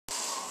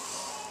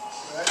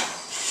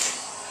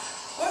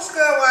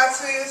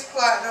Betsy, it's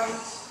Platinum.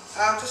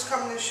 I'm just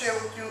coming to share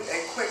with you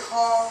a quick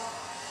haul.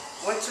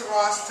 Went to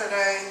Ross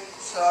today,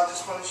 so I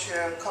just want to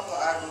share a couple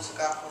of items I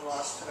got from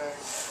Ross today.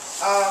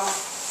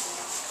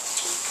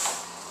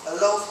 A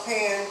loaf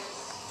pan,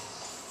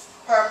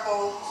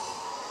 purple,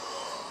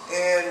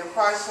 and the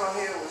price on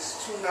here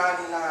was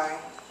 $2.99.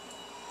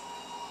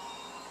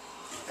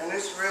 And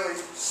it's really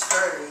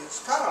sturdy.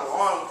 It's kind of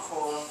long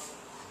for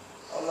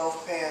a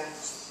loaf pan,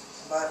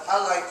 but I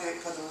liked it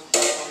because it was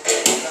purple.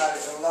 I got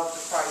it and loved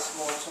the price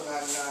more,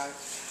 $2.99.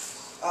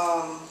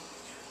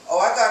 Oh,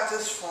 I got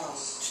this from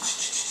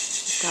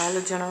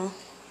Dollar General.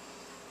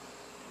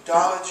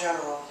 Dollar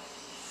General,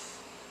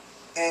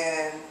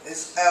 and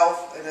it's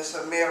Elf, and it's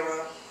a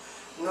mirror,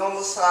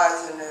 normal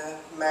size, in the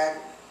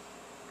magnet.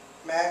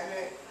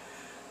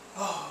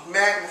 Oh,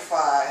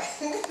 magnified.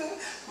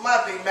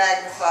 Might be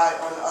magnified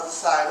on the other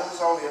side. It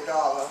was only $1.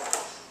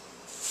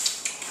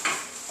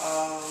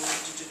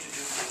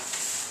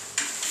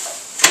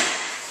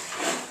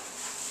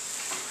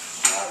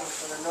 Sorry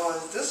for the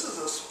noise. This is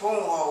a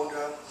spoon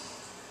holder.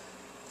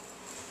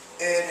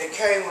 And it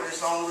came with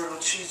its own little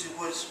cheesy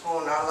wood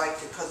spoon. I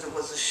liked it because it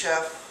was a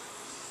chef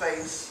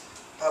face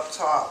up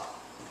top.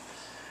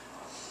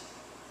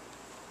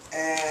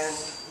 And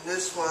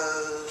this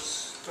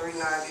was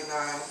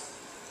 $3.99.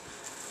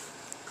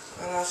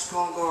 And that's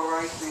going to go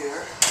right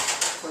there.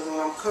 Because when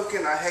I'm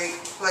cooking, I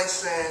hate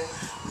placing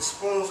the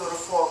spoons or the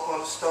fork on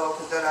the stove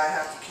because then I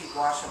have to keep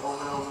washing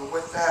over and over.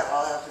 With that,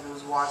 all I have to do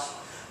is wash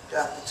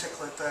that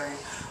particular thing.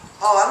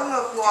 Oh, I don't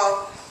know if you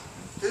all...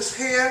 This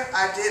here,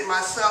 I did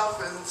myself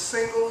in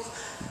singles.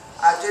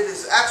 I did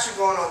it's actually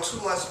going on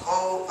 2 months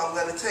old. I'm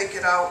going to take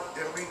it out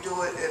and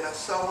redo it in a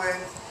sew-in.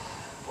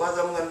 Whether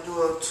I'm going to do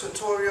a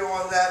tutorial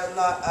on that or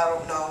not, I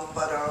don't know.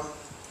 But,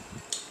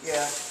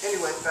 yeah.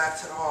 Anyway, back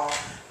to the haul.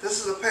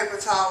 This is a paper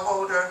towel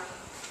holder.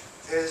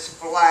 It's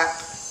black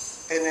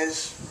and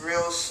it's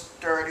real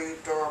sturdy,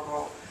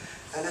 durable.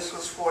 And this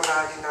was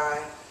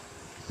 $4.99.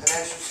 And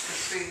as you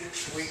can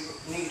see, we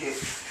need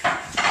it.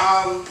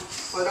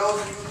 For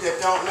those of you that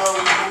don't know,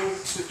 we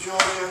moved to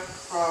Georgia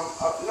from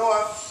up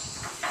north,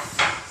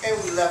 and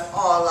we left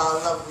all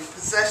our lovely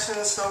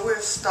possessions, so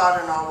we're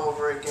starting all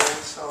over again.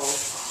 So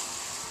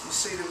you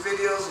see the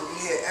videos and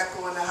you hear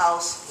echo in the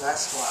house,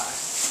 that's why.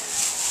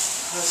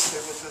 Let's see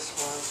what this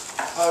was.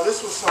 This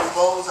was some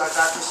bowls. I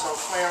got this on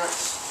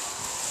clearance.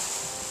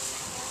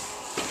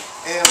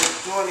 And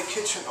we're doing the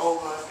kitchen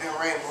over in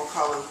rainbow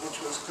colors,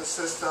 which was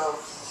consist of,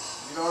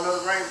 you don't know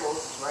the rainbow,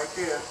 it's right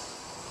there.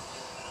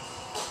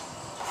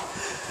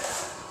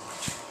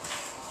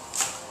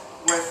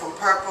 Went from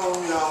purple,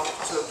 you know,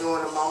 to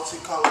doing the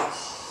multicolor.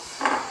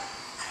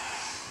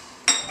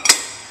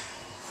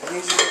 And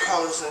these are the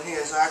colors in here.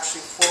 There's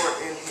actually 4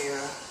 in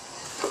here.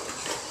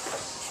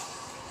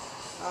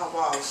 Oh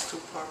wow, it's 2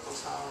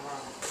 purples all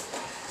around.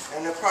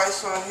 And the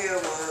price on here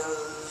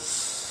was,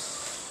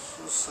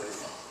 let's see,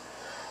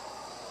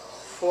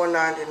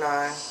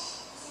 $4.99.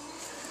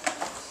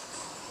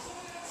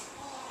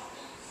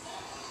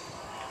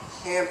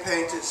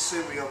 Hand-painted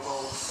cereal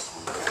bowls.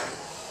 Okay.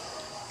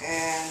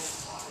 And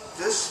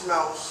this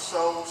smells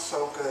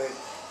so good.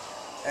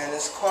 And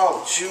it's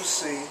called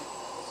Juicy.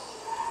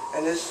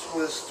 And this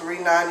was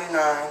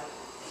 $3.99.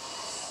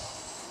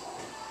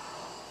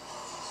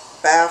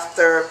 Bath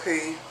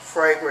Therapy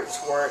Fragrance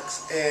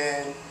Works.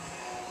 And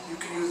you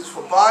can use it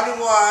for body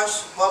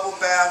wash, bubble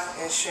bath,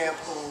 and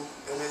shampoo.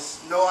 And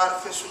it's no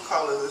artificial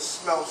colors. It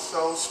smells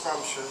so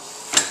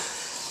scrumptious.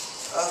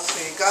 Let's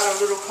see, got a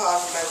little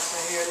cosmetics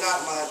in here,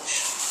 not much.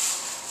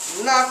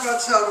 I'm not going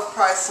to tell the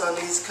price on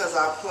these because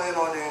I plan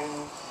on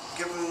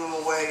giving them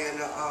away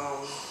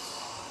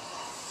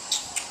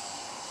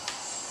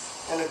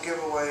in a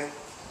giveaway.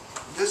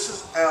 This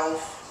is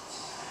Elf,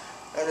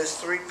 and there's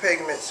 3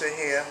 pigments in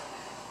here.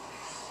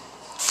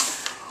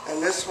 And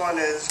this one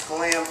is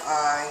Glam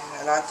Eye,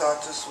 and I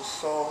thought this was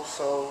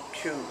so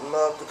cute.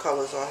 Love the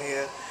colors on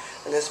here.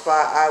 And it's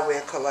by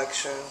Eyewear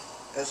Collection.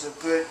 It's a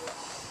good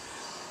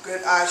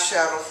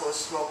eyeshadow for a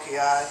smoky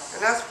eye.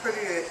 And that's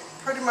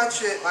pretty much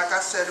it. Like I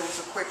said, it was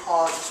a quick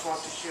haul. I just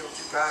wanted to share with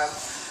you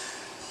guys.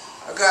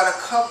 I got a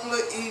couple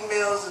of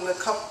emails and a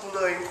couple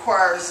of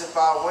inquiries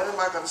about when am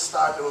I going to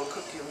start doing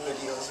cooking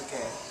videos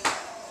again.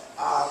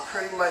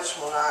 Pretty much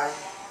when I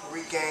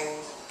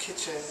regain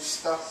kitchen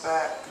stuff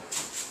back.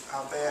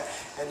 How bad.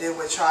 And then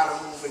we're trying to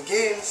move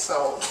again.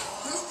 So,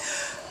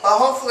 but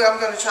hopefully I'm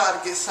going to try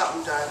to get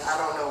something done. I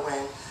don't know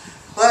when.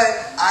 But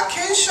I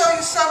can show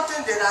you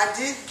something that I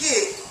did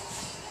get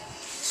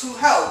to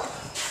help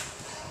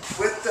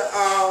with the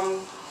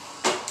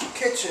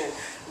kitchen.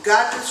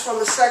 Got this from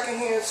a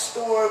secondhand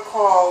store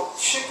called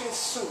Chicken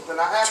Soup, and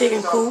I actually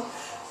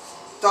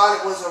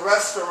thought it was a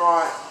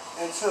restaurant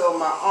until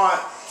my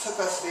aunt took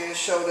us there and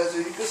showed us.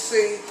 As you can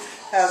see,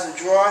 has a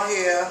drawer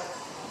here.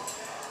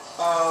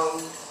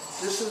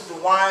 This is the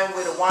wine,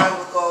 where the wine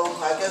would go.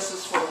 I guess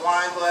it's for the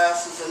wine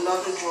glasses.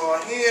 Another drawer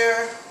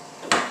here.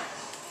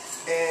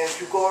 And if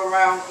you go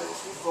around, to the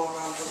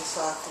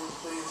side for me,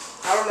 please.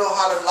 I don't know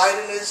how the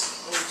lighting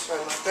is. Let me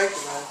turn my, thank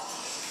you, man.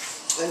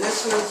 And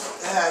this one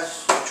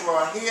has a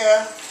drawer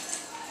here.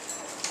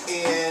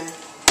 And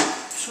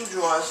 2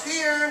 drawers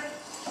here,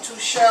 2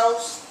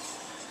 shelves,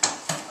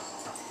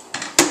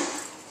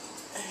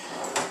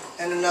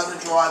 and another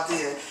drawer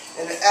there.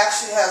 And it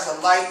actually has a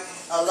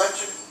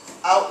electric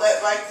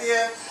outlet right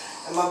there.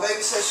 And my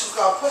baby said she's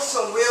gonna put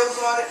some wheels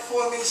on it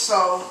for me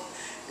so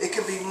it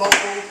can be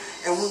mobile.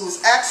 And we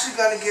was actually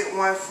gonna get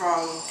one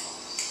from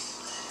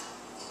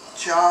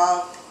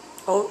Job.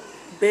 Oh,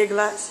 Big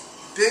Lots?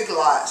 Big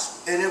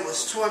Lots, and it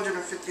was $250,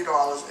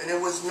 and it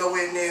was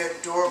nowhere near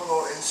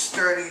durable and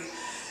sturdy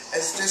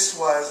as this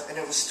was, and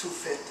it was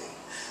 $250,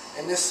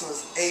 and this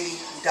was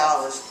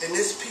 $80. And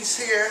this piece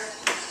here,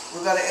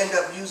 we're gonna end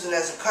up using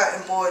as a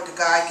cutting board. The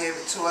guy gave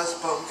it to us,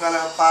 but we're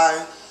gonna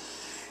buy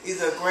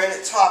either a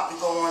granite top to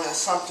go on or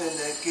something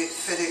that get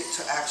fitted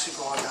to actually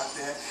go on up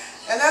there.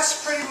 And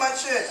that's pretty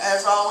much it.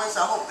 As always,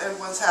 I hope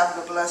everyone's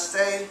having a blessed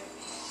day.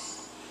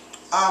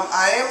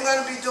 I am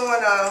going to be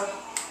doing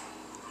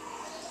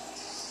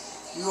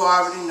you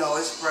already know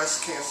it's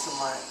breast cancer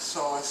month,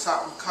 so it's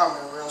something coming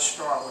real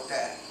strong with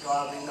that. You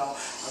already know.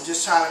 I'm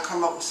just trying to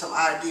come up with some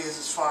ideas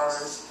as far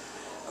as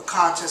a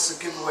contest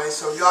or giveaway.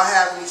 So if y'all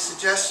have any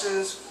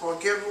suggestions for a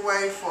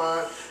giveaway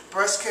for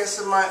breast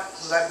cancer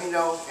month, let me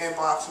know,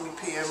 inbox me,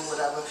 PM,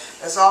 whatever.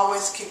 As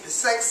always, keep it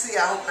sexy.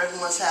 I hope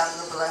everyone's having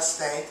a blessed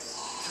day.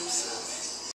 Deuces.